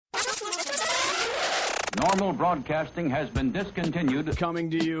Normal broadcasting has been discontinued.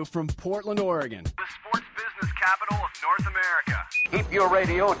 Coming to you from Portland, Oregon. The sports business capital of North America. Keep your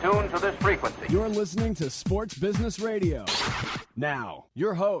radio tuned to this frequency. You're listening to Sports Business Radio. Now,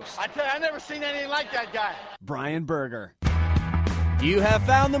 your host, I tell you, I've never seen anything like that guy. Brian Berger. You have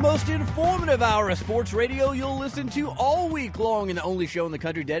found the most informative hour of sports radio you'll listen to all week long, and the only show in the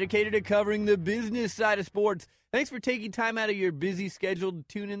country dedicated to covering the business side of sports. Thanks for taking time out of your busy schedule to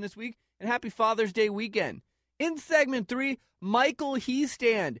tune in this week, and happy Father's Day weekend. In segment 3, Michael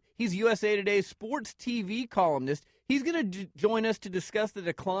Hiestand. He's USA Today's sports TV columnist. He's going to join us to discuss the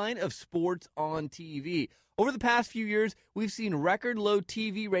decline of sports on TV. Over the past few years, we've seen record low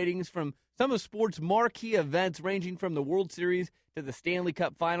TV ratings from some of sports' marquee events, ranging from the World Series to the Stanley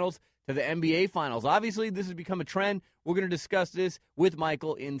Cup Finals to the NBA Finals. Obviously, this has become a trend. We're going to discuss this with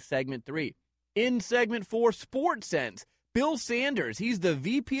Michael in segment 3. In segment 4, Sports Sense. Bill Sanders, he's the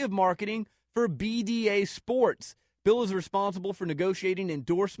VP of Marketing for BDA Sports. Bill is responsible for negotiating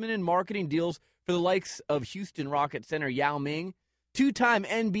endorsement and marketing deals for the likes of Houston Rockets center Yao Ming, two-time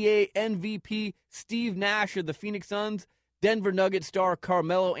NBA MVP Steve Nash of the Phoenix Suns, Denver Nuggets star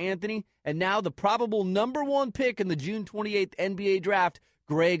Carmelo Anthony, and now the probable number 1 pick in the June 28th NBA draft,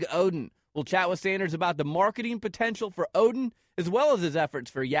 Greg Oden. We'll chat with Sanders about the marketing potential for Oden, as well as his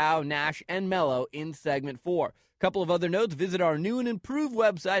efforts for Yao, Nash, and Melo in segment 4. A couple of other notes: visit our new and improved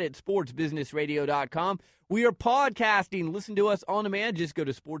website at sportsbusinessradio.com. We are podcasting. Listen to us on demand. Just go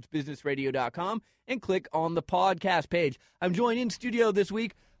to sportsbusinessradio.com and click on the podcast page. I'm joined in studio this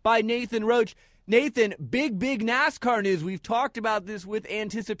week by Nathan Roach. Nathan, big NASCAR news. We've talked about this with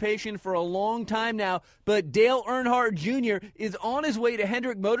anticipation for a long time now, but Dale Earnhardt Jr. is on his way to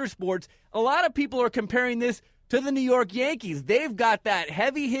Hendrick Motorsports. A lot of people are comparing this to the New York Yankees. They've got that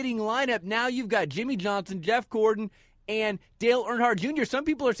heavy-hitting lineup. Now you've got Jimmy Johnson, Jeff Gordon, and Dale Earnhardt Jr. Some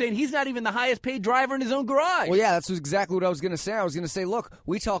people are saying he's not even the highest-paid driver in his own garage. Well, yeah, that's exactly what I was going to say. I was going to say, look,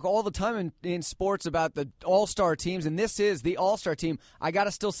 we talk all the time in sports about the all-star teams, and this is the all-star team. I got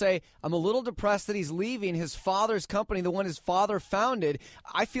to still say I'm a little depressed that he's leaving his father's company, the one his father founded.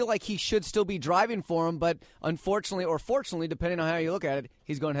 I feel like he should still be driving for him, but unfortunately, or fortunately, depending on how you look at it,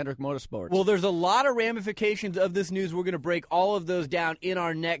 he's going to Hendrick Motorsports. Well, there's a lot of ramifications of this news. We're going to break all of those down in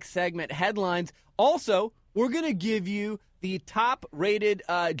our next segment. Headlines. Also, we're going to give you the top-rated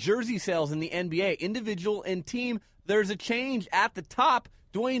jersey sales in the NBA, individual and team. There's a change at the top.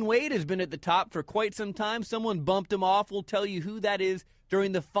 Dwayne Wade has been at the top for quite some time. Someone bumped him off. We'll tell you who that is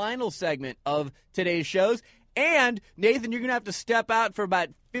during the final segment of today's shows. And, Nathan, you're going to have to step out for about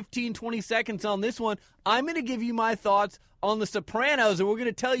 15, 20 seconds on this one. I'm going to give you my thoughts on The Sopranos, and we're going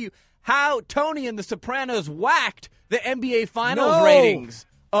to tell you how Tony and The Sopranos whacked the NBA Finals ratings.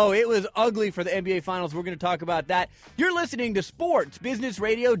 Oh, it was ugly for the NBA Finals. We're going to talk about that. You're listening to Sports Business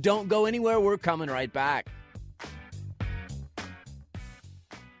Radio. Don't go anywhere. We're coming right back.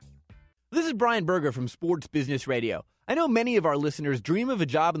 This is Brian Berger from Sports Business Radio. I know many of our listeners dream of a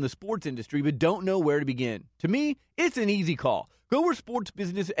job in the sports industry but don't know where to begin. To me, it's an easy call. Go where sports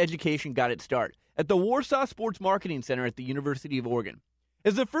business education got its start, at the Warsaw Sports Marketing Center at the University of Oregon.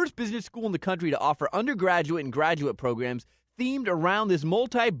 As the first business school in the country to offer undergraduate and graduate programs themed around this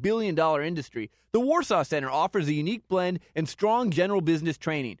multi-billion-dollar industry, the Warsaw Center offers a unique blend and strong general business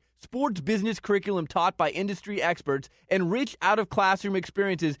training, sports business curriculum taught by industry experts, and rich out-of-classroom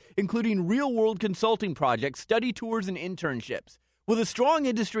experiences, including real-world consulting projects, study tours, and internships. With a strong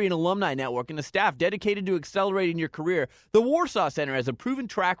industry and alumni network and a staff dedicated to accelerating your career, the Warsaw Center has a proven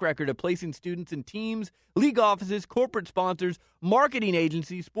track record of placing students in teams, league offices, corporate sponsors, marketing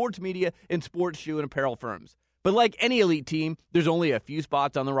agencies, sports media, and sports shoe and apparel firms. But like any elite team, there's only a few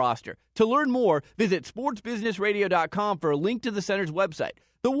spots on the roster. To learn more, visit sportsbusinessradio.com for a link to the center's website.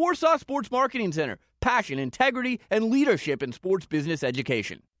 The Warsaw Sports Marketing Center. Passion, integrity, and leadership in sports business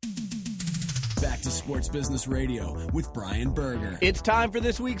education. Back to Sports Business Radio with Brian Berger. It's time for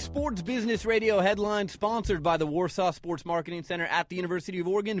this week's Sports Business Radio headline, sponsored by the Warsaw Sports Marketing Center at the University of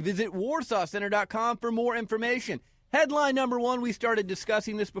Oregon. Visit warsawcenter.com for more information. Headline number 1, we started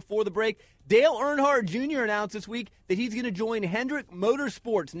discussing this before the break. Dale Earnhardt Jr. announced this week that he's going to join Hendrick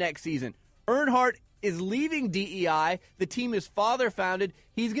Motorsports next season. Earnhardt is leaving DEI, the team his father founded.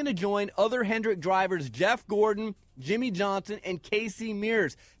 He's going to join other Hendrick drivers, Jeff Gordon, Jimmy Johnson, and Casey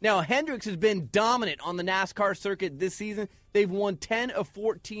Mears. Now, Hendricks has been dominant on the NASCAR circuit this season. They've won 10 of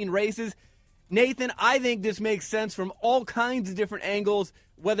 14 races. Nathan, I think this makes sense from all kinds of different angles,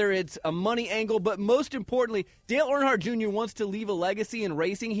 whether it's a money angle, but most importantly, Dale Earnhardt Jr. wants to leave a legacy in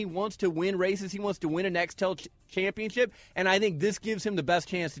racing. He wants to win races. He wants to win an Nextel championship, and I think this gives him the best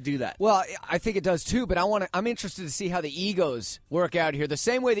chance to do that. Well, I think it does too, but I'm interested to see how the egos work out here. The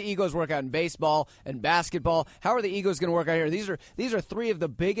same way the egos work out in baseball and basketball. How are the egos going to work out here? These are three of the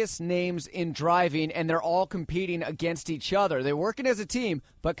biggest names in driving, and they're all competing against each other. They're working as a team,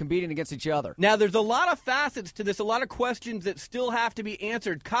 but competing against each other. Now, there's a lot of facets to this, a lot of questions that still have to be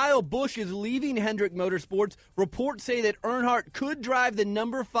answered. Kyle Busch is leaving Hendrick Motorsports. Reports say that Earnhardt could drive the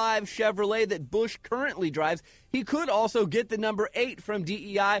number 5 Chevrolet that Busch currently drives. He could also get the number 8 from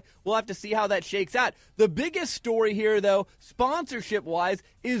DEI. We'll have to see how that shakes out. The biggest story here, though, sponsorship-wise,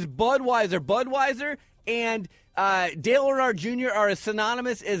 is Budweiser. Budweiser and Dale Earnhardt Jr. are as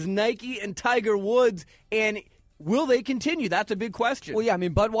synonymous as Nike and Tiger Woods, and will they continue? That's a big question. Well, yeah, I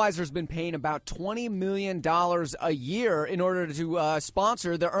mean, Budweiser's been paying about $20 million a year in order to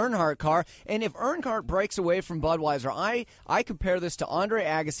sponsor the Earnhardt car. And if Earnhardt breaks away from Budweiser, I compare this to Andre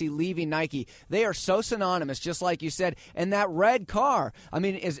Agassi leaving Nike. They are so synonymous, just like you said. And that red car, I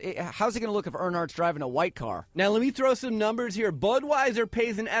mean, how's it going to look if Earnhardt's driving a white car? Now, let me throw some numbers here. Budweiser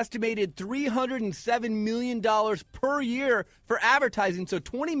pays an estimated $307 million per year for advertising, so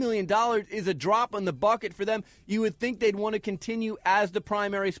 $20 million is a drop in the bucket for them. You would think they'd want to continue as the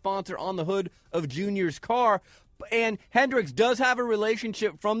primary sponsor on the hood of Junior's car. And Hendricks does have a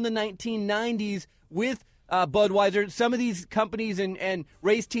relationship from the 1990s with Budweiser. Some of these companies and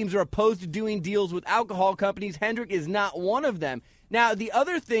race teams are opposed to doing deals with alcohol companies. Hendrick is not one of them. Now, the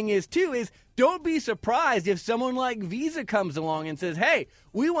other thing is don't be surprised if someone like Visa comes along and says, hey,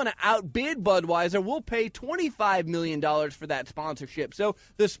 we want to outbid Budweiser. We'll pay $25 million for that sponsorship. So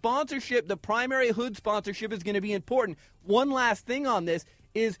the sponsorship, the primary hood sponsorship, is going to be important. One last thing on this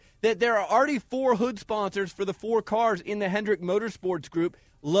is that there are already 4 hood sponsors for the 4 cars in the Hendrick Motorsports Group.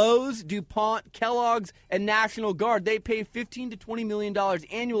 Lowe's, DuPont, Kellogg's, and National Guard. They pay $15 to $20 million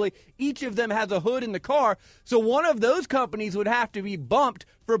annually. Each of them has a hood in the car. So one of those companies would have to be bumped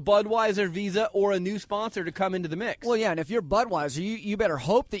for Budweiser, Visa, or a new sponsor to come into the mix. Well, yeah, and if you're Budweiser, you better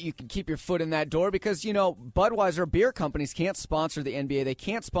hope that you can keep your foot in that door because, you know, Budweiser beer companies can't sponsor the NBA. They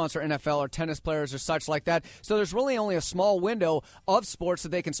can't sponsor NFL or tennis players or such like that. So there's really only a small window of sports that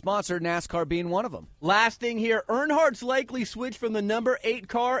they can sponsor, NASCAR being one of them. Last thing here, Earnhardt's likely switch from the number 8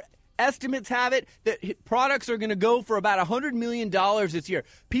 car. Estimates have it that products are going to go for about $100 million this year.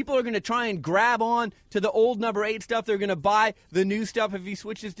 People are going to try and grab on to the old number 8 stuff. They're going to buy the new stuff if he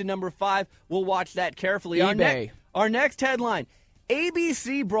switches to number 5. We'll watch that carefully. eBay. Our next headline,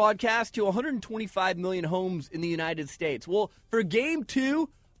 ABC broadcast to 125 million homes in the United States. Well, for Game 2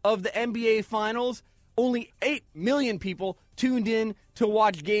 of the NBA Finals, only 8 million people tuned in to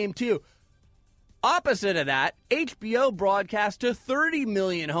watch Game 2. Opposite of that, HBO broadcast to 30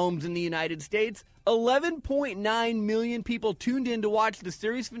 million homes in the United States. 11.9 million people tuned in to watch the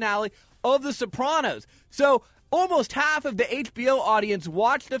series finale of The Sopranos. So almost half of the HBO audience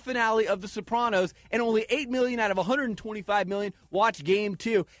watched the finale of The Sopranos, and only 8 million out of 125 million watched Game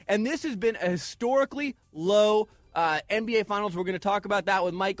 2. And this has been a historically low NBA Finals. We're going to talk about that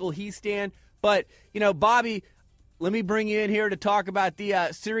with Michael Heastan. But, you know, Bobby, let me bring you in here to talk about the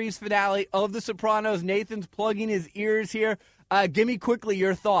series finale of The Sopranos. Nathan's plugging his ears here. Give me quickly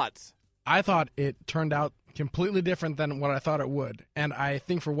your thoughts. I thought it turned out completely different than what I thought it would. And I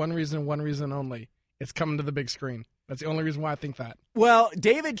think for one reason only, it's coming to the big screen. That's the only reason why I think that. Well,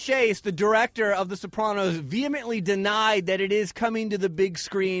 David Chase, the director of The Sopranos, vehemently denied that it is coming to the big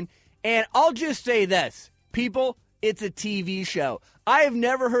screen. And I'll just say this, people, it's a TV show. I have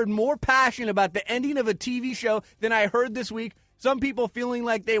never heard more passion about the ending of a TV show than I heard this week. Some people feeling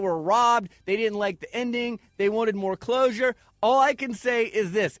like they were robbed. They didn't like the ending. They wanted more closure. All I can say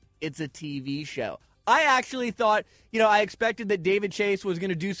is this. It's a TV show. I actually thought, I expected that David Chase was going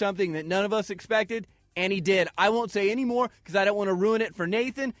to do something that none of us expected, and he did. I won't say any more because I don't want to ruin it for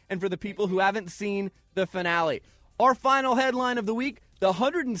Nathan and for the people who haven't seen the finale. Our final headline of the week, the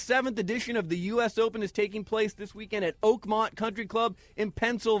 107th edition of the U.S. Open is taking place this weekend at Oakmont Country Club in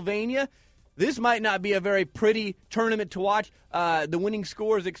Pennsylvania. This might not be a very pretty tournament to watch. The winning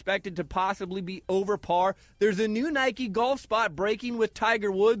score is expected to possibly be over par. There's a new Nike golf spot breaking with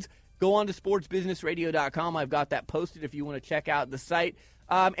Tiger Woods. Go on to sportsbusinessradio.com. I've got that posted if you want to check out the site.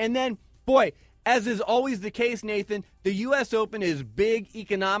 And then, boy, as is always the case, Nathan, the U.S. Open is big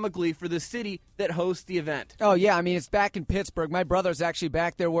economically for the city that hosts the event. Oh, yeah. I mean, it's back in Pittsburgh. My brother's actually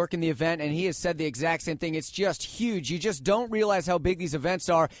back there working the event, and he has said the exact same thing. It's just huge. You just don't realize how big these events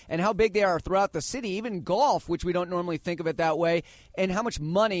are and how big they are throughout the city, even golf, which we don't normally think of it that way, and how much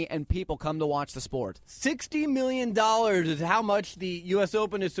money and people come to watch the sport. $60 million is how much the U.S.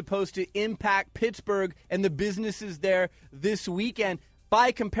 Open is supposed to impact Pittsburgh and the businesses there this weekend.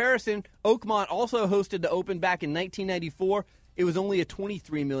 By comparison, Oakmont also hosted the Open back in 1994. It was only a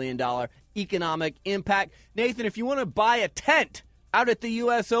 $23 million economic impact. Nathan, if you want to buy a tent out at the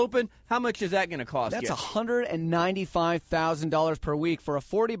U.S. Open, how much is that going to cost That's you? $195,000 per week for a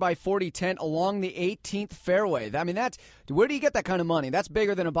 40-by-40 tent along the 18th fairway. I mean, where do you get that kind of money? That's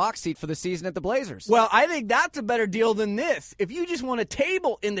bigger than a box seat for the season at the Blazers. Well, I think that's a better deal than this. If you just want a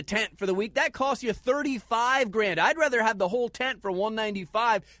table in the tent for the week, that costs you $35,000. I'd rather have the whole tent for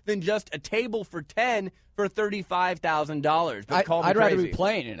 $195,000 than just a table for $10,000 for $35,000. I'd rather be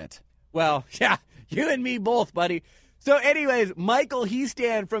playing in it. Well, yeah, you and me both, buddy. So anyways, Michael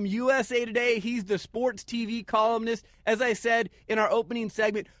Heastand from USA Today, he's the sports TV columnist. As I said in our opening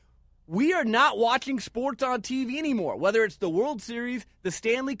segment, we are not watching sports on TV anymore, whether it's the World Series, the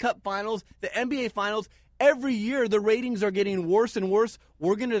Stanley Cup Finals, the NBA Finals. Every year, the ratings are getting worse and worse.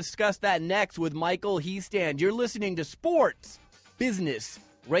 We're going to discuss that next with Michael Heastand. You're listening to Sports Business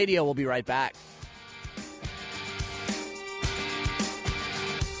Radio. We'll be right back.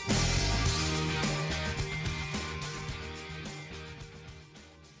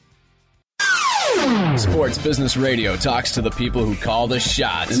 Sports Business Radio talks to the people who call the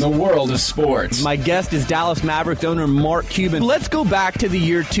shots in the world of sports. My guest is Dallas Mavericks owner Mark Cuban. Let's go back to the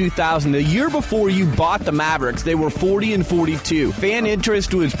year 2000. The year before you bought the Mavericks, they were 40-42. Fan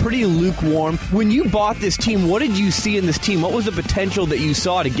interest was pretty lukewarm. When you bought this team, what did you see in this team? What was the potential that you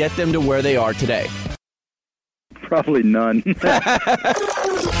saw to get them to where they are today? Probably none.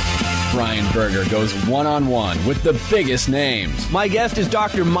 Brian Berger goes one-on-one with the biggest names. My guest is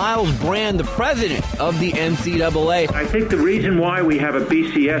Dr. Miles Brand, the president of the NCAA. I think the reason why we have a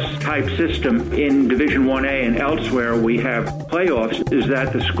BCS-type system in Division 1A and elsewhere we have playoffs is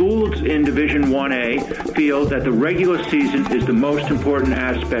that the schools in Division 1A feel that the regular season is the most important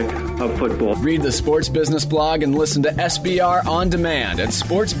aspect of football. Read the Sports Business blog and listen to SBR On Demand at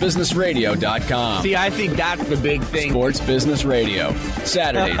sportsbusinessradio.com. See, I think that's the big thing. Sports Business Radio,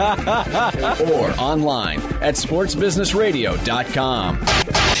 Saturday. Or online at sportsbusinessradio.com.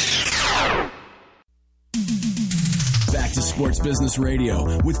 Back to Sports Business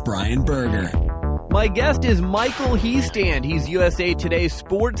Radio with Brian Berger. My guest is Michael Heastand. He's USA Today's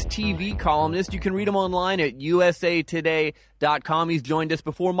sports TV columnist. You can read him online at usatoday.com. He's joined us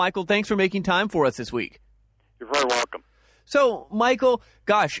before. Michael, thanks for making time for us this week. You're very welcome. So, Michael,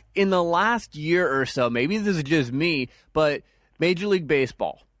 gosh, in the last year or so, maybe this is just me, but Major League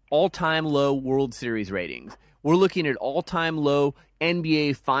Baseball, all-time low World Series ratings. We're looking at all-time low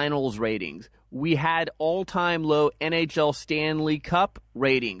NBA Finals ratings. We had all-time low NHL Stanley Cup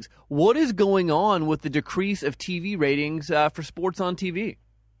ratings. What is going on with the decrease of TV ratings for sports on TV?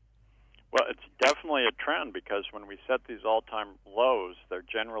 Well, it's definitely a trend because when we set these all-time lows, they're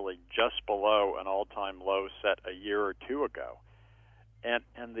generally just below an all-time low set a year or two ago. And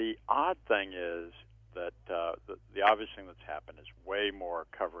the odd thing is that the obvious thing that's happened is way more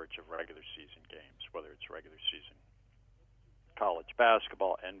coverage of regular season games, whether it's regular season college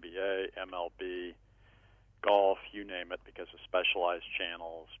basketball, NBA, MLB, golf, you name it, because of specialized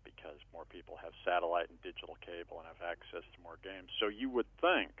channels, because more people have satellite and digital cable and have access to more games. So you would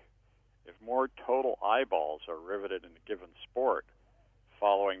think if more total eyeballs are riveted in a given sport,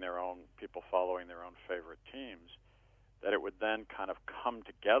 people following their own favorite teams, that it would then kind of come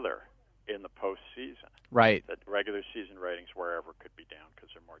together in the postseason. Right. That regular season ratings wherever could be down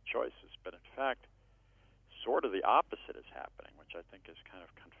because there are more choices. But in fact, sort of the opposite is happening, which I think is kind of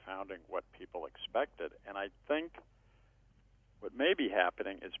confounding what people expected. And I think what may be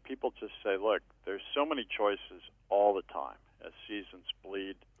happening is people just say, look, there's so many choices all the time as seasons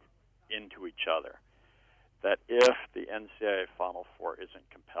bleed into each other, that if the NCAA Final Four isn't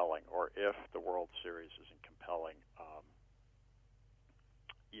compelling, or if the World Series isn't compelling,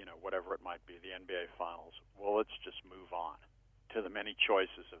 whatever it might be, the NBA Finals, well, let's just move on to the many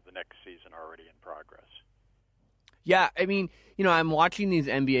choices of the next season already in progress. Yeah, I mean, I'm watching these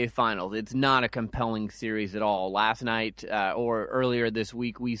NBA Finals. It's not a compelling series at all. Last night or earlier this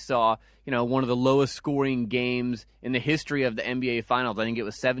week, we saw, one of the lowest scoring games in the history of the NBA Finals. I think it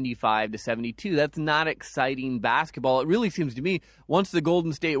was 75-72. That's not exciting basketball. It really seems to me, once the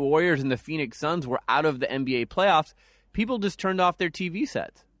Golden State Warriors and the Phoenix Suns were out of the NBA playoffs, people just turned off their TV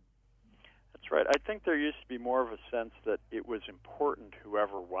sets. That's right. I think there used to be more of a sense that it was important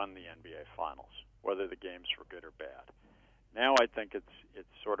whoever won the NBA Finals, whether the games were good or bad. Now I think it's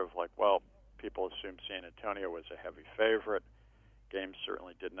sort of like, well, people assume San Antonio was a heavy favorite. Games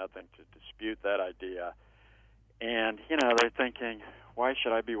certainly did nothing to dispute that idea. And, they're thinking, why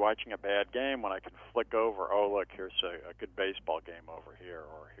should I be watching a bad game when I can flick over, oh, look, here's a good baseball game over here,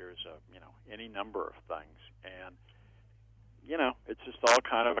 or here's any number of things. And it's just all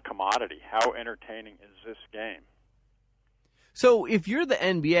kind of a commodity. How entertaining is this game? So if you're the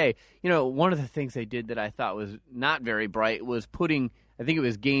NBA, one of the things they did that I thought was not very bright was putting, I think it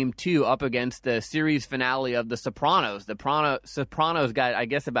was Game 2, up against the series finale of The Sopranos. The Sopranos got, I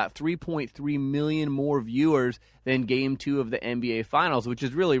guess, about 3.3 million more viewers than Game 2 of the NBA Finals, which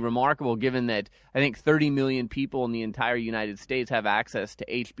is really remarkable given that I think 30 million people in the entire United States have access to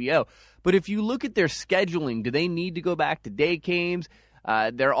HBO. But if you look at their scheduling, do they need to go back to day games?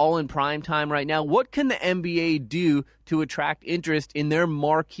 They're all in prime time right now. What can the NBA do to attract interest in their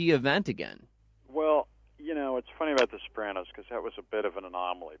marquee event again? Well, it's funny about The Sopranos because that was a bit of an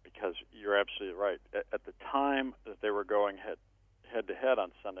anomaly because you're absolutely right. At the time that they were going head-to-head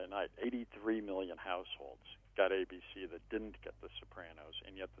on Sunday night, 83 million households got ABC that didn't get The Sopranos,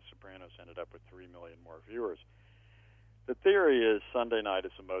 and yet The Sopranos ended up with 3 million more viewers. The theory is Sunday night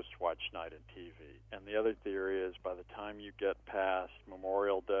is the most-watched night in TV, and the other theory is by the time you get past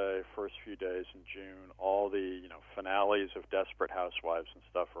Memorial Day, first few days in June, all the finales of Desperate Housewives and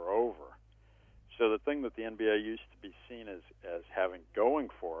stuff are over. So the thing that the NBA used to be seen as having going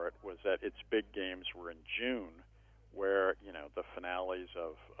for it was that its big games were in June, where the finales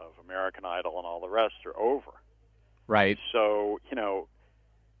of American Idol and all the rest are over. Right. So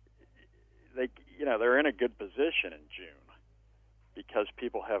they're in a good position in June because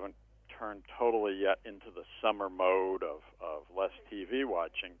people haven't turned totally yet into the summer mode of less TV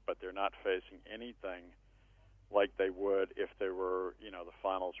watching, but they're not facing anything like they would if they were, the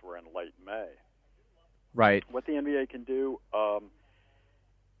finals were in late May. Right. What the NBA can do,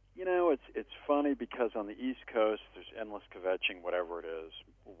 it's funny because on the East Coast there's endless kvetching, whatever it is,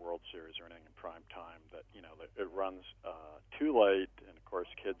 World Series running in prime time, that it runs too late, and of course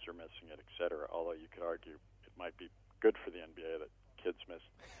kids are missing it, etc. Although you could argue it might be good for the NBA that kids miss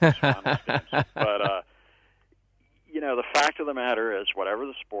finals games. But the fact of the matter is, whatever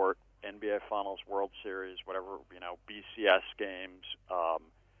the sport, NBA Finals, World Series, whatever BCS games,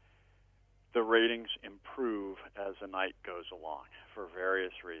 the ratings improve as the night goes along for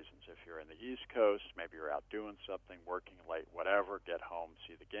various reasons. If you're in the East Coast, maybe you're out doing something, working late, whatever, get home,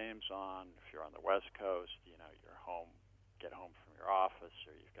 see the games on. If you're on the West Coast, you're home, get home from your office,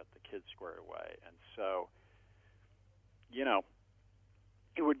 or you've got the kids squared away. And so,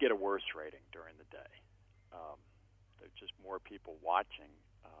 it would get a worse rating during the day. There's just more people watching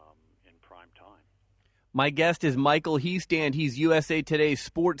in prime time. My guest is Michael Hiestand. He's USA Today's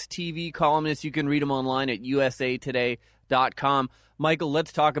sports TV columnist. You can read him online at usatoday.com. Michael,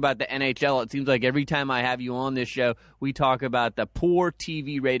 let's talk about the NHL. It seems like every time I have you on this show, we talk about the poor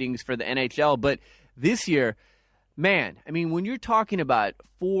TV ratings for the NHL. But this year, man, I mean, when you're talking about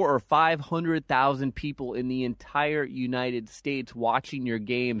 400,000 or 500,000 people in the entire United States watching your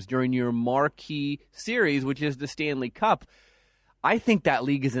games during your marquee series, which is the Stanley Cup, I think that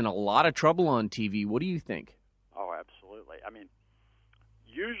league is in a lot of trouble on TV. What do you think? Oh, absolutely. I mean,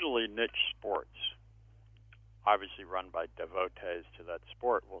 usually niche sports, obviously run by devotees to that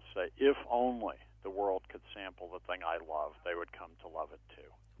sport, will say, if only the world could sample the thing I love, they would come to love it too.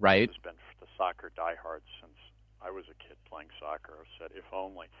 Right. This has been the soccer diehards since I was a kid playing soccer. I've said, if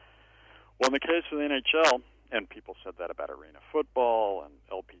only. Well, in the case of the NHL, and people said that about arena football and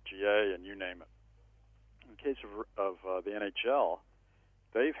LPGA and you name it, in the case of the NHL,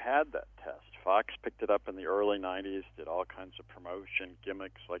 they've had that test. Fox picked it up in the early 90s, did all kinds of promotion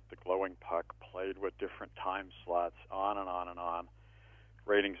gimmicks like the glowing puck, played with different time slots, on and on and on.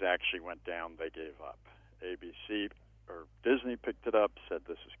 Ratings actually went down. They gave up. ABC or Disney picked it up, said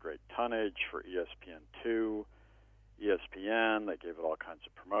this is great tonnage for ESPN2. ESPN, they gave it all kinds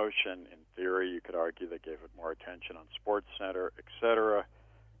of promotion. In theory, you could argue they gave it more attention on SportsCenter, etc.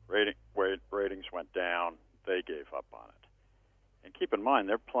 Ratings went down. They gave up on it. And keep in mind,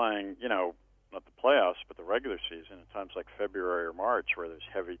 they're playing, not the playoffs, but the regular season in times like February or March where there's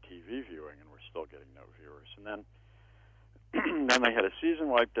heavy TV viewing and we're still getting no viewers. And then then they had a season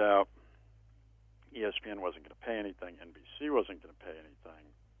wiped out. ESPN wasn't going to pay anything. NBC wasn't going to pay anything.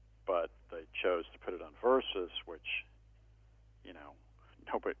 But they chose to put it on Versus, which,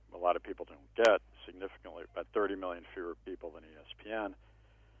 a lot of people don't get, significantly, about 30 million fewer people than ESPN.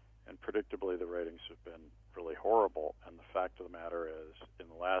 And predictably, the ratings have been really horrible. And the fact of the matter is, in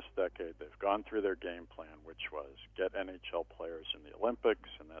the last decade, they've gone through their game plan, which was get NHL players in the Olympics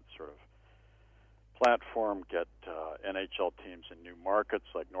and that sort of platform, get NHL teams in new markets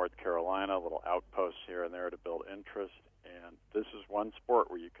like North Carolina, little outposts here and there to build interest. And this is one sport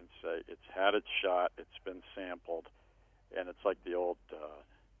where you can say it's had its shot, it's been sampled, and it's like the old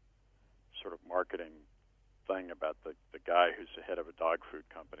sort of marketing thing about the guy who's the head of a dog food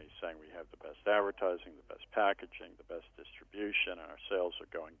company saying we have the best advertising, the best packaging, the best distribution, and our sales are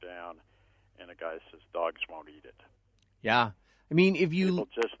going down. And the guy says dogs won't eat it. Yeah. I mean, if you... People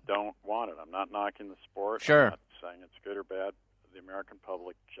just don't want it. I'm not knocking the sport. Sure. I'm not saying it's good or bad. The American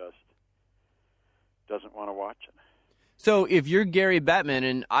public just doesn't want to watch it. So if you're Gary Bettman,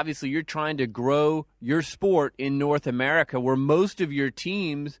 and obviously you're trying to grow your sport in North America where most of your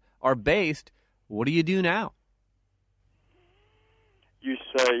teams are based, what do you do now? You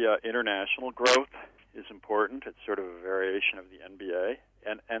say international growth is important. It's sort of a variation of the NBA.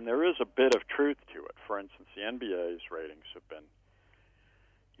 And there is a bit of truth to it. For instance, the NBA's ratings have been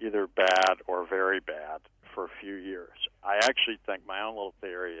either bad or very bad for a few years. I actually think my own little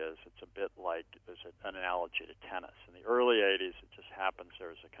theory is it's a bit like there's an analogy to tennis. In the early 80s, it just happens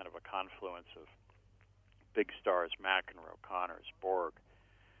there's a kind of a confluence of big stars, McEnroe, Connors, Borg,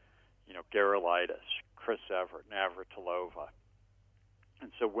 Gerulaitis, Chris Evert, Navratilova.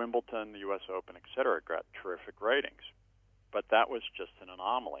 And so Wimbledon, the U.S. Open, et cetera, got terrific ratings. But that was just an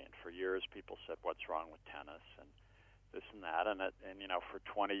anomaly. And for years, people said, what's wrong with tennis? And this and that, and for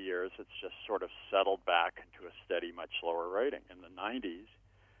 20 years, it's just sort of settled back into a steady, much lower rating. In the 90s,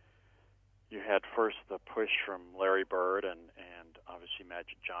 you had first the push from Larry Bird and obviously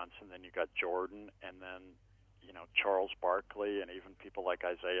Magic Johnson, then you got Jordan, and then Charles Barkley, and even people like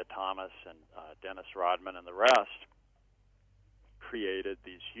Isaiah Thomas and Dennis Rodman and the rest created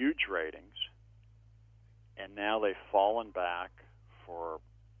these huge ratings, and now they've fallen back for,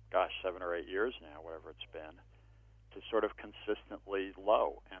 7 or 8 years now, whatever it's been, to sort of consistently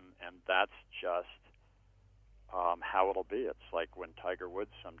low, and that's just how it'll be. It's like when Tiger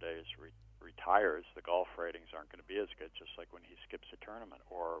Woods some days retires, the golf ratings aren't going to be as good, just like when he skips a tournament,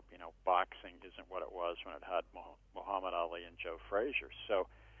 or boxing isn't what it was when it had Muhammad Ali and Joe Frazier. So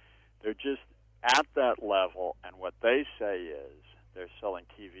they're just at that level, and what they say is they're selling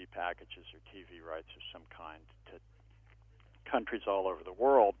TV packages or TV rights of some kind to countries all over the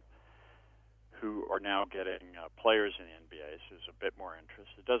world who are now getting players in the NBA, so there's a bit more interest.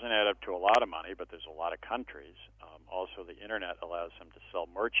 It doesn't add up to a lot of money, but there's a lot of countries. Also, the Internet allows them to sell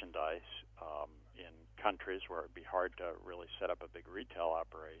merchandise in countries where it would be hard to really set up a big retail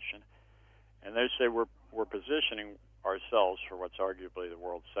operation. And they say we're positioning ourselves for what's arguably the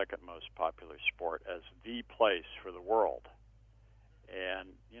world's second most popular sport as the place for the world. And,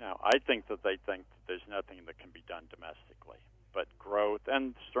 I think that they think that there's nothing that can be done domestically. But growth,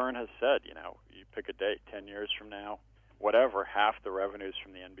 and Stern has said, you pick a date, 10 years from now, whatever, half the revenues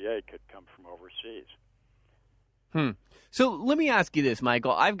from the NBA could come from overseas. So let me ask you this,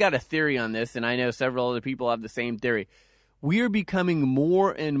 Michael. I've got a theory on this, and I know several other people have the same theory. We are becoming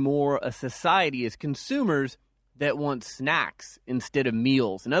more and more a society as consumers that want snacks instead of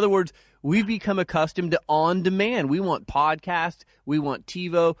meals. In other words, we've become accustomed to on-demand. We want podcasts. We want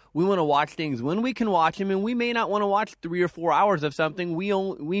TiVo. We want to watch things when we can watch them, and we may not want to watch 3 or 4 hours of something.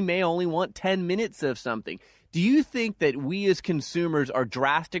 We may only want 10 minutes of something. Do you think that we as consumers are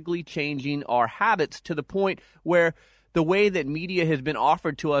drastically changing our habits to the point where the way that media has been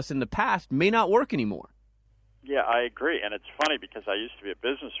offered to us in the past may not work anymore? Yeah, I agree. And it's funny because I used to be a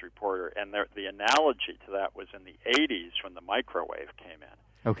business reporter, and the analogy to that was in the 80s when the microwave came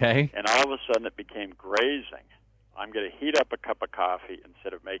in. Okay. And all of a sudden it became grazing. I'm going to heat up a cup of coffee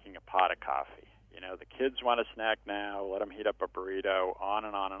instead of making a pot of coffee. The kids want a snack now, let them heat up a burrito, on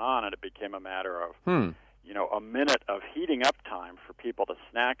and on and on. And it became a matter of, a minute of heating up time for people to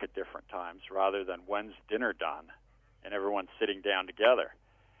snack at different times rather than when's dinner done and everyone's sitting down together.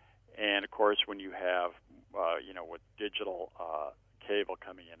 And, of course, when you have, with digital cable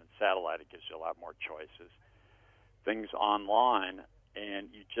coming in and satellite, it gives you a lot more choices. Things online, and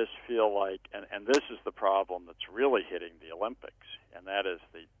you just feel like, and this is the problem that's really hitting the Olympics, and that is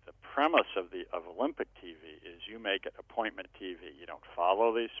the premise of Olympic TV is you make it appointment TV. You don't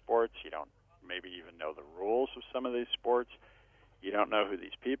follow these sports. You don't maybe even know the rules of some of these sports. You don't know who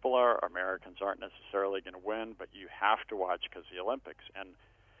these people are. Americans aren't necessarily going to win, but you have to watch because of the Olympics. And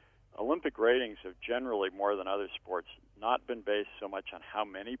Olympic ratings have generally, more than other sports, not been based so much on how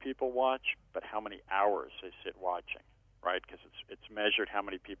many people watch, but how many hours they sit watching, right? Because it's measured how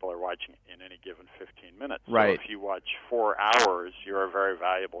many people are watching in any given 15 minutes. Right. So if you watch 4 hours, you're a very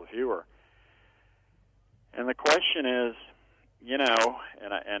valuable viewer. And the question is,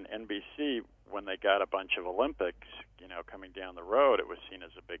 and NBC, when they got a bunch of Olympics, coming down the road, it was seen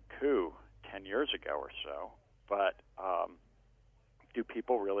as a big coup 10 years ago or so. But do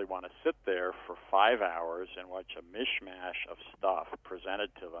people really want to sit there for 5 hours and watch a mishmash of stuff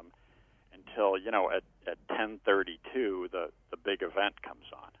presented to them until, at at 10:32 the big event comes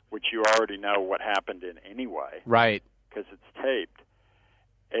on, which you already know what happened in anyway. Right. Because it's taped.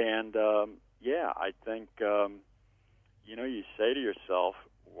 And, I think, you say to yourself,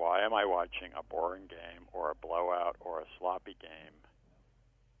 why am I watching a boring game or a blowout or a sloppy game,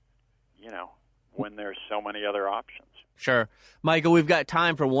 when there's so many other options? Sure. Michael, we've got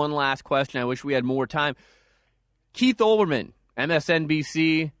time for one last question. I wish we had more time. Keith Olbermann,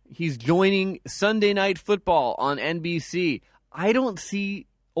 MSNBC, he's joining Sunday Night Football on NBC. I don't see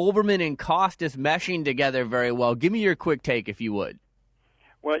Olbermann and Costas meshing together very well. Give me your quick take, if you would.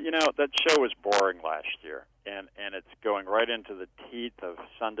 Well, that show was boring last year, and it's going right into the teeth of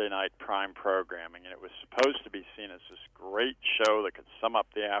Sunday night prime programming, and it was supposed to be seen as this great show that could sum up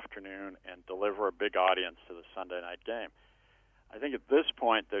the afternoon and deliver a big audience to the Sunday night game. I think at this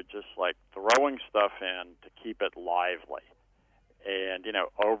point they're just like throwing stuff in to keep it lively. And,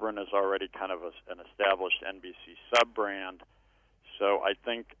 Olbermann is already kind of an established NBC sub-brand, so I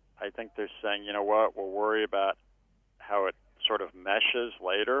think they're saying, you know what, we'll worry about how it sort of meshes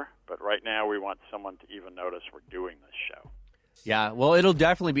later, but right now we want someone to even notice we're doing this show. Yeah, well, it'll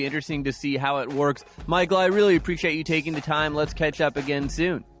definitely be interesting to see how it works. Michael, I really appreciate you taking the time. Let's catch up again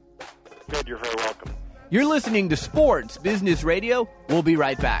soon. Good, you're very welcome. You're listening to Sports Business Radio. We'll be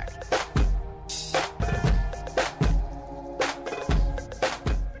right back.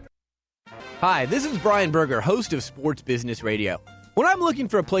 Hi, this is Brian Berger, host of Sports Business Radio. When I'm looking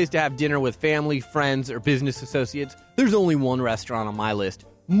for a place to have dinner with family, friends, or business associates, there's only one restaurant on my list.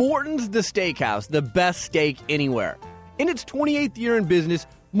 Morton's The Steakhouse, the best steak anywhere. In its 28th year in business,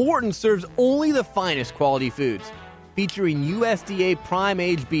 Morton's serves only the finest quality foods, featuring USDA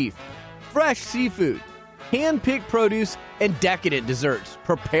prime-aged beef, fresh seafood, hand-picked produce, and decadent desserts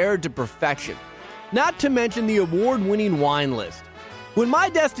prepared to perfection. Not to mention the award-winning wine list. When my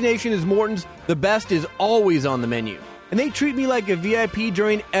destination is Morton's, the best is always on the menu. And they treat me like a VIP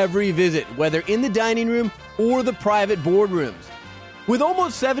during every visit, whether in the dining room or the private boardrooms. With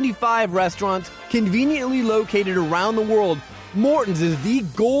almost 75 restaurants conveniently located around the world, Morton's is the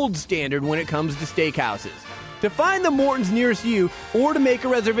gold standard when it comes to steakhouses. To find the Morton's nearest you or to make a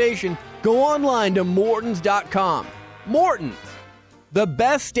reservation, go online to Mortons.com. Morton's, the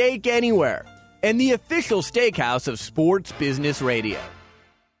best steak anywhere, and the official steakhouse of Sports Business Radio.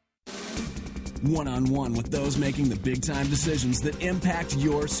 One-on-one with those making the big-time decisions that impact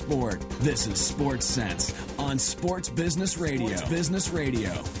your sport. This is Sports Sense on Sports Business Radio. Sports Business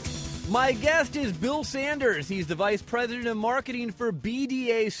Radio. My guest is Bill Sanders. He's the Vice President of Marketing for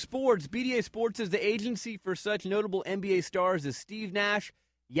BDA Sports. BDA Sports is the agency for such notable NBA stars as Steve Nash,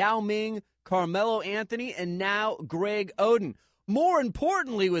 Yao Ming, Carmelo Anthony, and now Greg Oden. More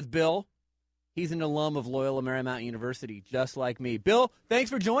importantly with Bill, he's an alum of Loyola Marymount University, just like me. Bill, thanks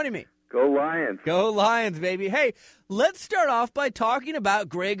for joining me. Go Lions. Go Lions, baby. Hey, let's start off by talking about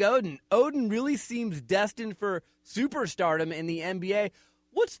Greg Oden. Oden really seems destined for superstardom in the NBA.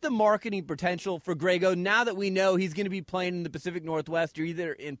 What's the marketing potential for Greg Oden now that we know he's going to be playing in the Pacific Northwest or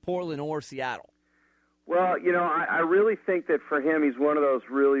either in Portland or Seattle? Well, I really think that for him, he's one of those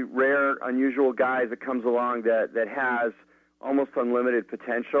really rare, unusual guys that comes along that has almost unlimited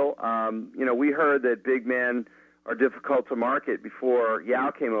potential. We heard that big men are difficult to market before Yao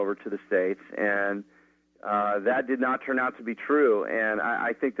came over to the States, and that did not turn out to be true. And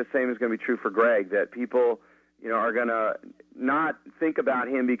I think the same is going to be true for Greg, that people, are going to not think about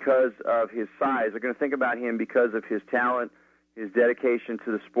him because of his size. They're going to think about him because of his talent, his dedication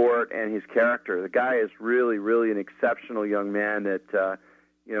to the sport, and his character. The guy is really, really an exceptional young man that,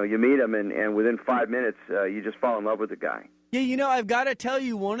 you meet him, and within 5 minutes, you just fall in love with the guy. Yeah, I've got to tell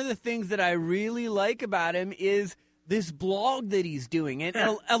you, one of the things that I really like about him is this blog that he's doing. And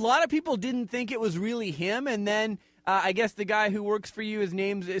a lot of people didn't think it was really him. And then I guess the guy who works for you, his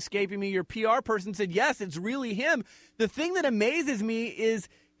name's escaping me, your PR person, said, yes, it's really him. The thing that amazes me is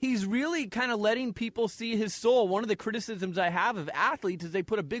he's really kind of letting people see his soul. One of the criticisms I have of athletes is they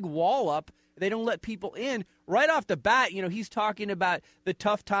put a big wall up. They don't let people in. Right off the bat, he's talking about the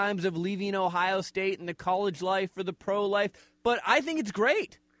tough times of leaving Ohio State and the college life or the pro life. But I think it's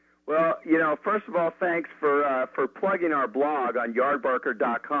great. Well, first of all, thanks for plugging our blog on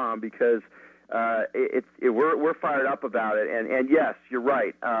yardbarker.com because we're fired up about it. And yes, you're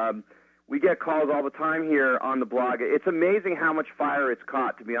right. We get calls all the time here on the blog. It's amazing how much fire it's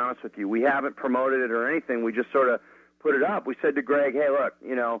caught, to be honest with you. We haven't promoted it or anything. We just sort of put it up. We said to Greg, hey, look,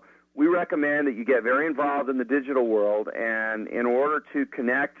 we recommend that you get very involved in the digital world, and in order to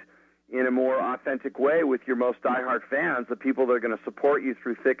connect in a more authentic way with your most diehard fans, the people that are going to support you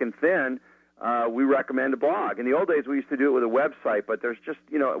through thick and thin, we recommend a blog. In the old days, we used to do it with a website, but there's just,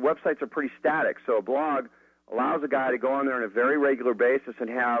 websites are pretty static. So a blog allows a guy to go on there on a very regular basis and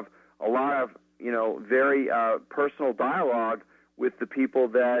have a lot of, very personal dialogue with the people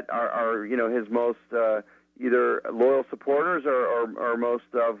that are his most either loyal supporters or most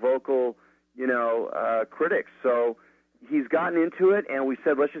vocal, critics. So he's gotten into it, and we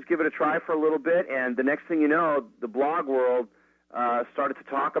said, let's just give it a try for a little bit. And the next thing you know, the blog world started to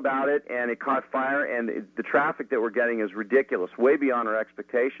talk about it, and it caught fire, and the traffic that we're getting is ridiculous, way beyond our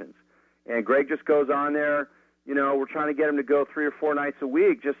expectations. And Greg just goes on there. We're trying to get him to go 3 or 4 nights a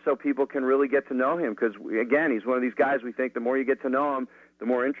week just so people can really get to know him because, again, he's one of these guys we think the more you get to know him, the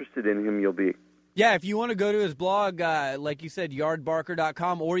more interested in him you'll be. Yeah, if you want to go to his blog, like you said,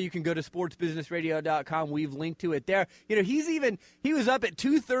 yardbarker.com, or you can go to sportsbusinessradio.com. We've linked to it there. He was up at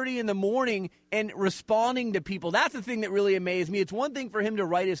 2:30 in the morning and responding to people. That's the thing that really amazed me. It's one thing for him to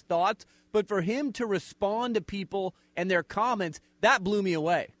write his thoughts, but for him to respond to people and their comments, that blew me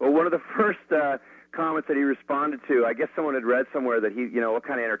away. Well, one of the first comments that he responded to, I guess someone had read somewhere that he, what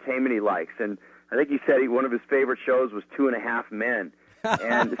kind of entertainment he likes. And I think he said one of his favorite shows was 2.5 Men.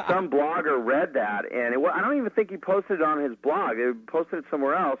 And some blogger read that, and I don't even think he posted it on his blog. He posted it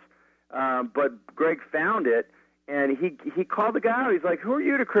somewhere else. But Greg found it, and he called the guy out. He's like, who are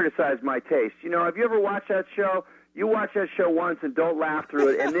you to criticize my taste? Have you ever watched that show? You watch that show once and don't laugh through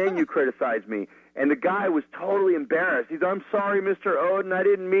it, and then you criticize me. And the guy was totally embarrassed. He's, I'm sorry, Mr. Oden. I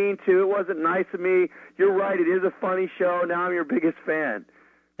didn't mean to. It wasn't nice of me. You're right. It is a funny show. Now I'm your biggest fan.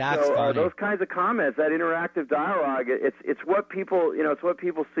 That's funny. Those kinds of comments, that interactive dialogue, it's what people, it's what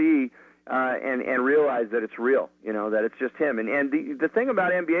people see and realize that it's real, that it's just him. And the thing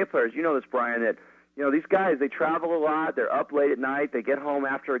about NBA players, this, Brian, that, these guys, they travel a lot. They're up late at night. They get home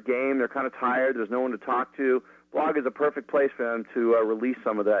after a game. They're kind of tired. There's no one to talk to. Blog is a perfect place for them to release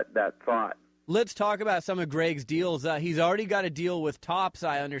some of that thought. Let's talk about some of Greg's deals. He's already got a deal with Topps,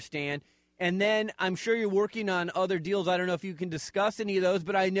 I understand. And then I'm sure you're working on other deals. I don't know if you can discuss any of those,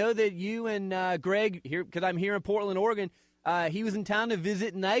 but I know that you and Greg, here, because I'm here in Portland, Oregon, he was in town to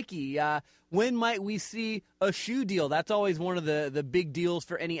visit Nike. When might we see a shoe deal? That's always one of the big deals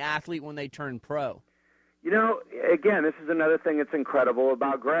for any athlete when they turn pro. Again, this is another thing that's incredible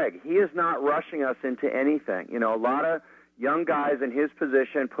about Greg. He is not rushing us into anything. A lot of young guys in his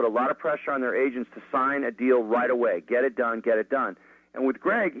position put a lot of pressure on their agents to sign a deal right away. Get it done, get it done. And with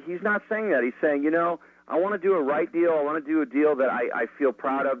Greg, he's not saying that. He's saying, I want to do a right deal. I want to do a deal that I feel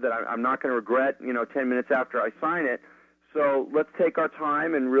proud of, that I'm not going to regret, 10 minutes after I sign it. So let's take our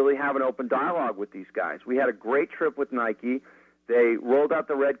time and really have an open dialogue with these guys. We had a great trip with Nike. They rolled out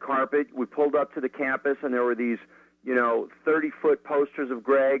the red carpet. We pulled up to the campus, and there were these, 30-foot posters of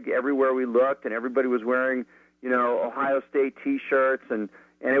Greg everywhere we looked, and everybody was wearing, Ohio State T-shirts, and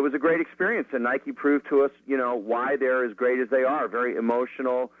it was a great experience. And Nike proved to us, why they're as great as they are. Very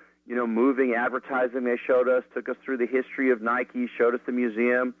emotional, moving advertising they showed us, took us through the history of Nike, showed us the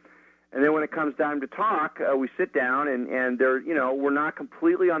museum. And then when it comes time to talk, we sit down, and they're, we're not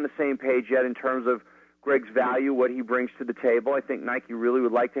completely on the same page yet in terms of Greg's value, what he brings to the table. I think Nike really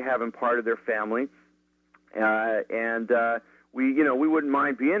would like to have him part of their family. We wouldn't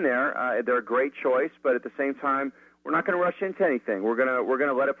mind being there. They're a great choice, but at the same time, we're not going to rush into anything. We're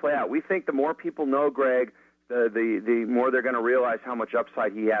gonna let it play out. We think the more people know Greg, the more they're going to realize how much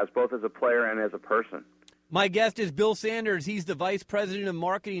upside he has, both as a player and as a person. My guest is Bill Sanders. He's the Vice President of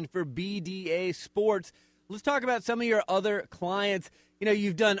Marketing for BDA Sports. Let's talk about some of your other clients.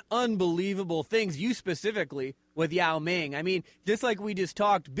 You've done unbelievable things, you specifically, with Yao Ming. I mean, just like we just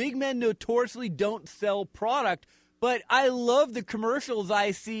talked, big men notoriously don't sell product, but I love the commercials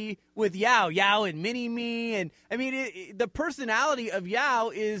I see with Yao and Mini-Me. And, I mean, the personality of Yao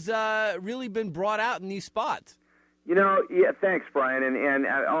is really been brought out in these spots. Yeah, thanks, Brian. And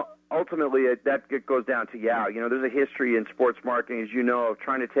ultimately, that goes down to Yao. There's a history in sports marketing, as you know, of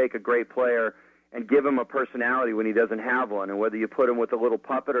trying to take a great player and give him a personality when he doesn't have one. And whether you put him with a little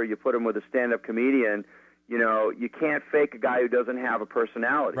puppet or you put him with a stand-up comedian, you can't fake a guy who doesn't have a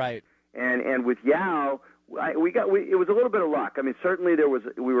personality. Right. And with Yao, it was a little bit of luck. I mean, certainly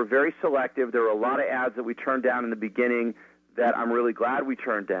we were very selective. There were a lot of ads that we turned down in the beginning that I'm really glad we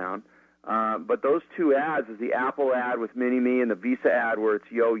turned down. But those two ads, is the Apple ad with Mini-Me and the Visa ad where it's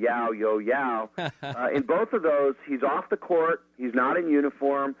yo Yao, yo Yao. In both of those, he's off the court. He's not in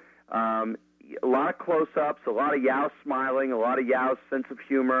uniform. A lot of close-ups, a lot of Yao smiling, a lot of Yao's sense of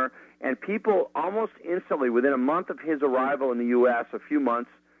humor. And people almost instantly, within a month of his arrival in the U.S., a few months,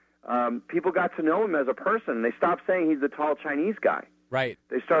 people got to know him as a person. They stopped saying he's the tall Chinese guy. Right.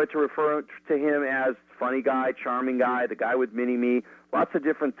 They started to refer to him as funny guy, charming guy, the guy with mini-me, lots of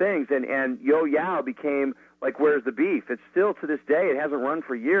different things. And Yo Yao became like, where's the beef? It's still to this day, it hasn't run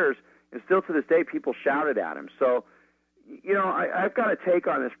for years, and still to this day people shouted at him. So, I've got a take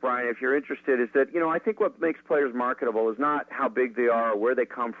on this, Brian, if you're interested, is that, I think what makes players marketable is not how big they are or where they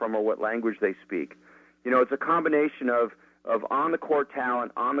come from or what language they speak. It's a combination of on-the-court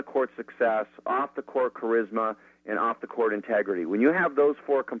talent, on-the-court success, off-the-court charisma, and off-the-court integrity. When you have those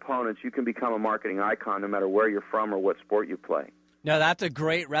four components, you can become a marketing icon no matter where you're from or what sport you play. No, that's a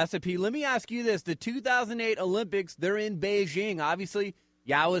great recipe. Let me ask you this. The 2008 Olympics, they're in Beijing. Obviously,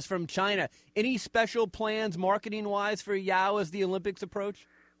 Yao is from China. Any special plans marketing-wise for Yao as the Olympics approach?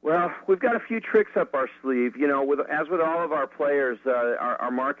 Well, we've got a few tricks up our sleeve. As with all of our players, our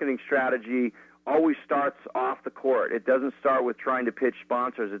marketing strategy always starts off the court. It doesn't start with trying to pitch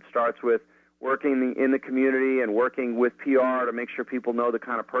sponsors. It starts with working in the community and working with PR to make sure people know the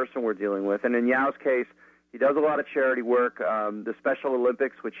kind of person we're dealing with. And in Yao's case, he does a lot of charity work. The Special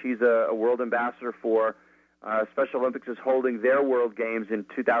Olympics, which he's a world ambassador for, Special Olympics is holding their World Games in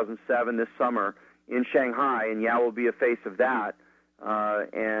 2007 this summer in Shanghai, and Yao will be a face of that.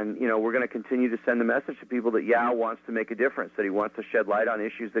 And we're going to continue to send the message to people that Yao wants to make a difference, that he wants to shed light on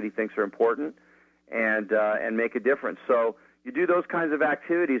issues that he thinks are important and make a difference. So you do those kinds of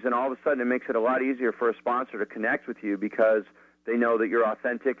activities, and all of a sudden it makes it a lot easier for a sponsor to connect with you because they know that you're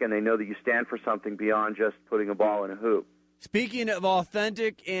authentic and they know that you stand for something beyond just putting a ball in a hoop. Speaking of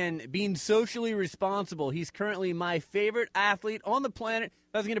authentic and being socially responsible, he's currently my favorite athlete on the planet.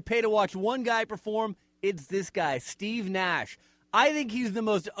 If I was going to pay to watch one guy perform, it's this guy, Steve Nash. I think he's the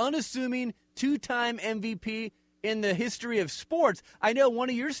most unassuming two-time MVP in the history of sports. I know one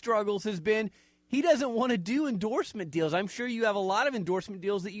of your struggles has been he doesn't want to do endorsement deals. I'm sure you have a lot of endorsement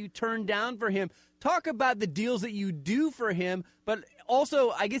deals that you turn down for him. Talk about the deals that you do for him, but also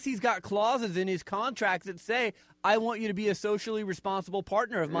I guess he's got clauses in his contracts that say, I want you to be a socially responsible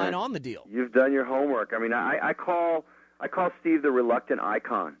partner of mine on the deal. You've done your homework. I mean, I call Steve the reluctant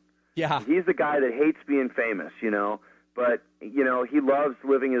icon. Yeah. He's the guy that hates being famous, but, he loves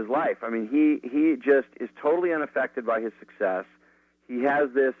living his life. I mean, he just is totally unaffected by his success. He has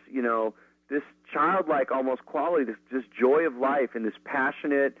this, this childlike almost quality, this joy of life and this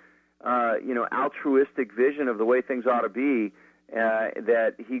passionate, altruistic vision of the way things ought to be,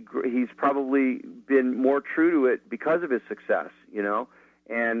 that he's probably been more true to it because of his success,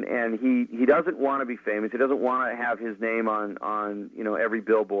 and he doesn't want to be famous. He doesn't want to have his name on every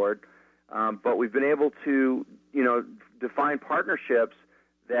billboard. But we've been able to, define partnerships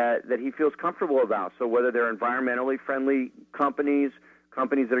that he feels comfortable about. So whether they're environmentally friendly companies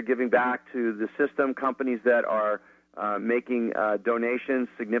that are giving back to the system, companies that are making donations,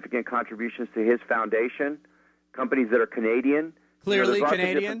 significant contributions to his foundation, companies that are Canadian. Clearly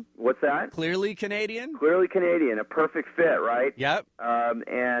Canadian? What's that? Clearly Canadian? Clearly Canadian, a perfect fit, right? Yep.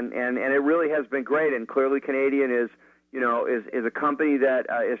 And it really has been great. And Clearly Canadian is a company that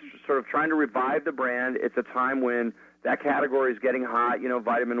is sort of trying to revive the brand. It's a time when that category is getting hot.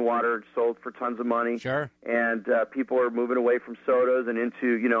 Vitamin water sold for tons of money. Sure. And people are moving away from sodas and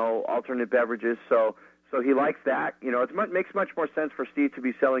into, alternate beverages. So he likes that. It makes much more sense for Steve to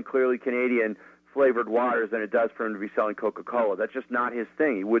be selling Clearly Canadian flavored waters than it does for him to be selling Coca-Cola. That's just not his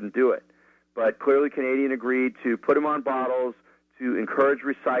thing. He wouldn't do it. But Clearly Canadian agreed to put him on bottles, to encourage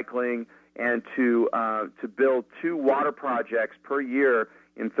recycling, and to build 2 water projects per year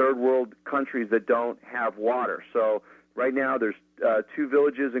in third world countries that don't have water. So right now there's 2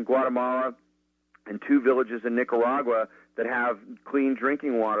 villages in Guatemala and 2 villages in Nicaragua that have clean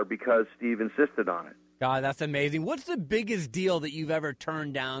drinking water because Steve insisted on it. God, that's amazing. What's the biggest deal that you've ever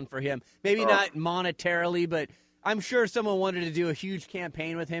turned down for him? Maybe not monetarily, but I'm sure someone wanted to do a huge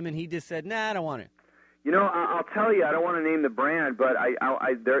campaign with him and he just said, nah, I don't want it. I'll tell you, I don't want to name the brand, but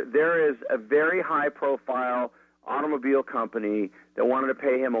there is a very high-profile automobile company that wanted to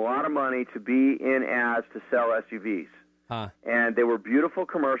pay him a lot of money to be in ads to sell SUVs. Huh. And they were beautiful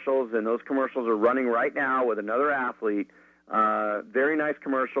commercials, and those commercials are running right now with another athlete. Very nice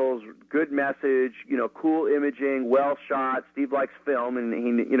commercials, good message, cool imaging, well shot. Steve likes film, and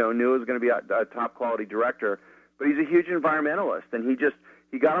he knew it was going to be a top-quality director. But he's a huge environmentalist, and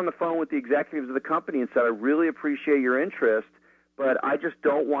he got on the phone with the executives of the company and said, I really appreciate your interest, but I just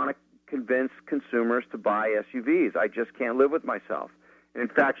don't want to convince consumers to buy SUVs. I just can't live with myself. And in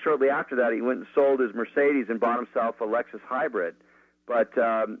fact, shortly after that, he went and sold his Mercedes and bought himself a Lexus hybrid. But,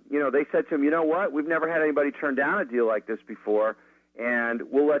 they said to him, you know what, we've never had anybody turn down a deal like this before, and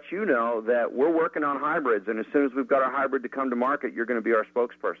we'll let you know that we're working on hybrids, and as soon as we've got our hybrid to come to market, you're going to be our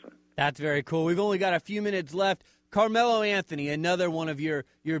spokesperson. That's very cool. We've only got a few minutes left. Carmelo Anthony, another one of your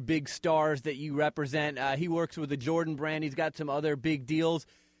big stars that you represent. He works with the Jordan brand. He's got some other big deals.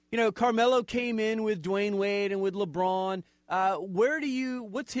 You know, Carmelo came in with Dwayne Wade and with LeBron.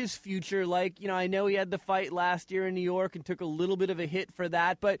 What's his future like? You know, I know he had the fight last year in New York and took a little bit of a hit for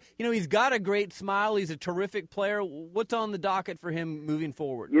that, but, you know, he's got a great smile. He's a terrific player. What's on the docket for him moving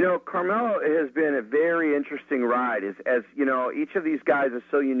forward? You know, Carmelo has been a very interesting ride. As you know, each of these guys is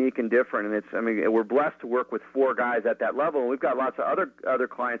so unique and different, and we're blessed to work with 4 guys at that level, and we've got lots of other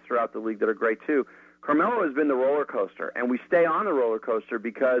clients throughout the league that are great too. Carmelo has been the roller coaster, and we stay on the roller coaster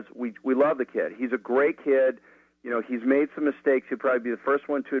because we love the kid. He's a great kid. You know, he's made some mistakes. He'll probably be the first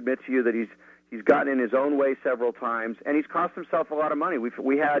one to admit to you that he's gotten in his own way several times, and he's cost himself a lot of money.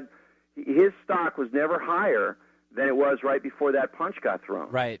 We had his stock was never higher than it was right before that punch got thrown.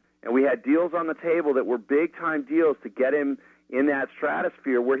 Right. And we had deals on the table that were big-time deals to get him in that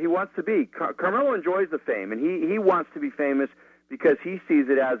stratosphere where he wants to be. Carmelo enjoys the fame, and he wants to be famous because he sees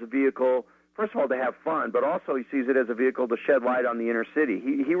it as a vehicle, first of all, to have fun, but also he sees it as a vehicle to shed light on the inner city.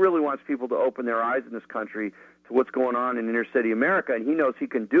 He really wants people to open their eyes in this country to what's going on in inner city America, and he knows he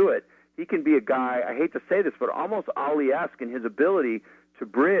can do it. He can be a guy, I hate to say this, but almost Ali-esque in his ability to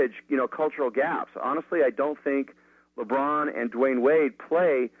bridge, you know, cultural gaps. Honestly, I don't think LeBron and Dwayne Wade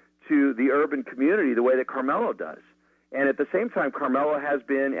play to the urban community the way that Carmelo does. And at the same time, Carmelo has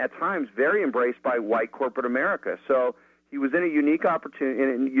been, at times, very embraced by white corporate America. So he was in a unique opportunity,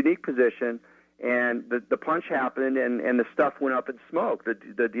 in a unique position, and the punch happened, and the stuff went up in smoke.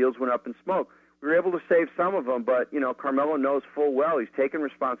 The deals went up in smoke. We were able to save some of them, but, you know, Carmelo knows full well he's taken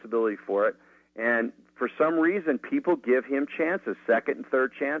responsibility for it. And for some reason, people give him chances, second and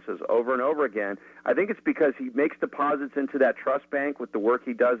third chances, over and over again. I think it's because he makes deposits into that trust bank with the work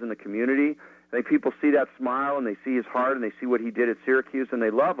he does in the community. I think people see that smile, and they see his heart, and they see what he did at Syracuse, and they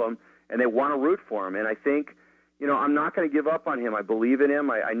love him, and they want to root for him. And I think, you know, I'm not going to give up on him. I believe in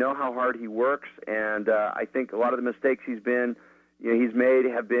him. I know how hard he works, and I think a lot of the mistakes he's made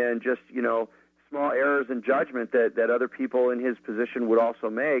have been just, you know, small errors in judgment that other people in his position would also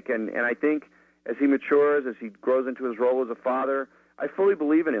make. And I think as he matures, as he grows into his role as a father, I fully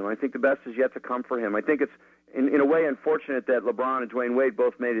believe in him. I think the best is yet to come for him. I think it's, in a way, unfortunate that LeBron and Dwayne Wade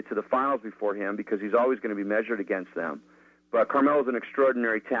both made it to the finals before him because he's always going to be measured against them. But Carmelo's an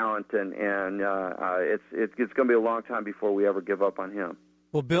extraordinary talent, and it's going to be a long time before we ever give up on him.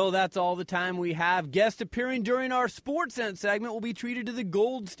 Well, Bill, that's all the time we have. Guests appearing during our Sports Sense segment will be treated to the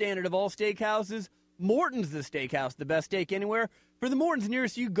gold standard of all steakhouses, Morton's the Steakhouse, the best steak anywhere. For the Morton's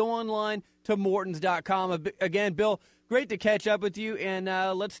nearest you, go online to mortons.com. Again, Bill, great to catch up with you, and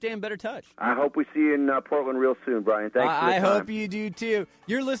let's stay in better touch. I hope we see you in Portland real soon, Brian. Thanks for the time. I hope you do, too.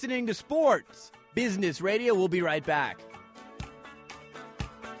 You're listening to Sports Business Radio. We'll be right back.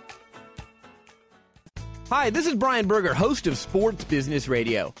 Hi, this is Brian Berger, host of Sports Business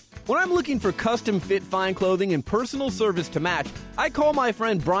Radio. When I'm looking for custom-fit fine clothing and personal service to match, I call my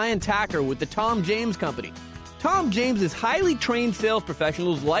friend Brian Tacker with the Tom James Company. Tom James's highly trained sales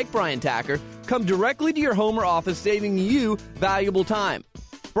professionals like Brian Tacker come directly to your home or office, saving you valuable time.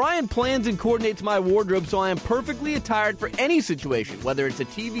 Brian plans and coordinates my wardrobe so I am perfectly attired for any situation, whether it's a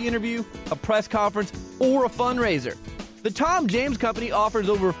TV interview, a press conference, or a fundraiser. The Tom James Company offers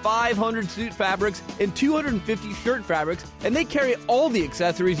over 500 suit fabrics and 250 shirt fabrics, and they carry all the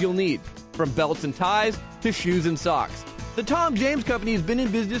accessories you'll need, from belts and ties to shoes and socks. The Tom James Company has been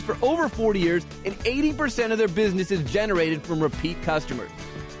in business for over 40 years, and 80% of their business is generated from repeat customers.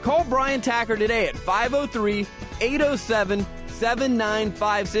 Call Brian Tacker today at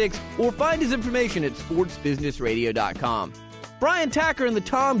 503-807-7956 or find his information at sportsbusinessradio.com. Brian Tacker and the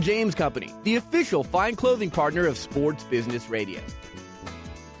Tom James Company, the official fine clothing partner of Sports Business Radio.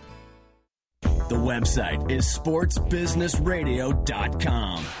 The website is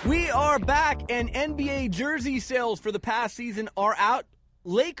sportsbusinessradio.com. We are back, and NBA jersey sales for the past season are out.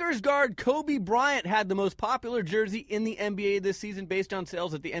 Lakers guard Kobe Bryant had the most popular jersey in the NBA this season based on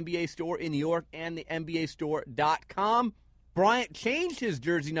sales at the NBA store in New York and the NBAstore.com. Bryant changed his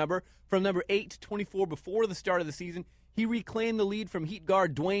jersey number from number 8 to 24 before the start of the season. He reclaimed the lead from Heat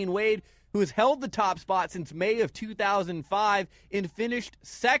guard Dwayne Wade, who has held the top spot since May of 2005 and finished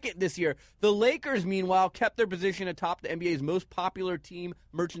second this year. The Lakers, meanwhile, kept their position atop the NBA's most popular team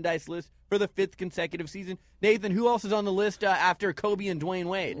merchandise list for the 5th consecutive season. Nathan, who else is on the list after Kobe and Dwayne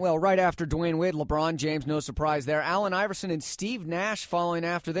Wade? Well, right after Dwayne Wade, LeBron James, no surprise there. Allen Iverson and Steve Nash following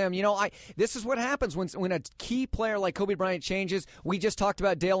after them. You know, this is what happens when a key player like Kobe Bryant changes. We just talked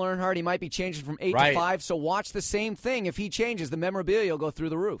about Dale Earnhardt. He might be changing from 8 to 5, so watch the same thing. If he changes, the memorabilia will go through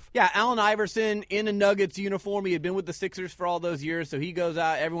the roof. Yeah, Allen Iverson in a Nuggets uniform. He had been with the Sixers for all those years, so he goes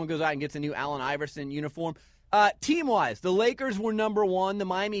out. Everyone goes out and gets a new Allen Iverson uniform. Team-wise, the Lakers were number 1, the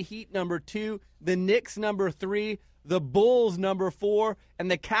Miami Heat number 2, the Knicks number 3, the Bulls number 4,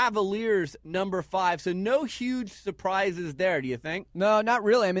 and the Cavaliers number 5. So no huge surprises there, do you think? No, not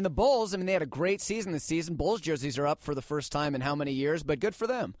really. I mean, the Bulls, they had a great season this season. Bulls jerseys are up for the first time in how many years, but good for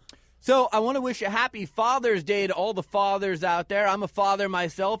them. So I want to wish a happy Father's Day to all the fathers out there. I'm a father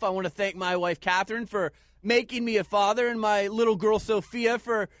myself. I want to thank my wife, Catherine, for making me a father, and my little girl, Sophia,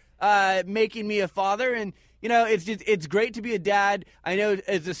 for making me a father. And it's great to be a dad. I know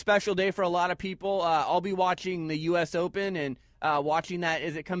it's a special day for a lot of people. I'll be watching the U.S. Open and watching that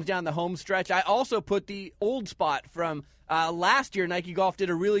as it comes down the home stretch. I also put the old spot from last year. Nike Golf did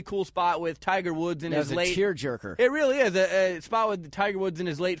a really cool spot with Tiger Woods and his late tearjerker. It really is a spot with Tiger Woods and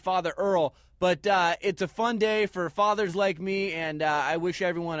his late father Earl. But it's a fun day for fathers like me, and I wish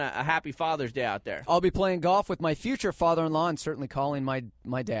everyone a happy Father's Day out there. I'll be playing golf with my future father-in-law and certainly calling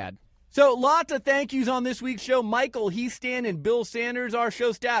my dad. So lots of thank yous on this week's show. Michael Heastan and Bill Sanders, our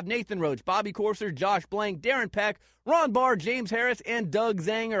show staff, Nathan Roach, Bobby Corser, Josh Blank, Darren Peck, Ron Barr, James Harris, and Doug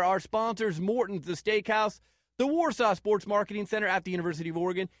Zanger, our sponsors, Morton's The Steakhouse, the Warsaw Sports Marketing Center at the University of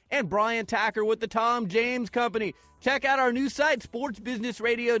Oregon, and Brian Tacker with the Tom James Company. Check out our new site,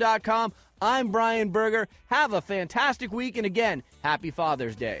 sportsbusinessradio.com. I'm Brian Berger. Have a fantastic week, and again, happy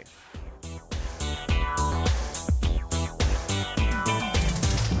Father's Day.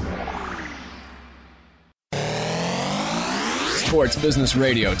 Sports Business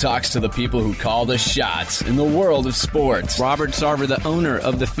Radio talks to the people who call the shots in the world of sports. Robert Sarver, the owner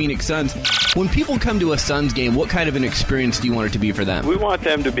of the Phoenix Suns. When people come to a Suns game, what kind of an experience do you want it to be for them? We want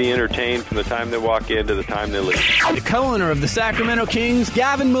them to be entertained from the time they walk in to the time they leave. The co-owner of the Sacramento Kings,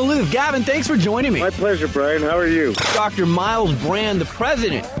 Gavin Maloof. Gavin, thanks for joining me. My pleasure, Brian. How are you? Dr. Miles Brand, the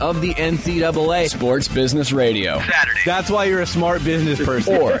president of the NCAA. Sports Business Radio. Saturday. That's why you're a smart business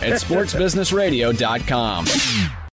person. Or at sportsbusinessradio.com.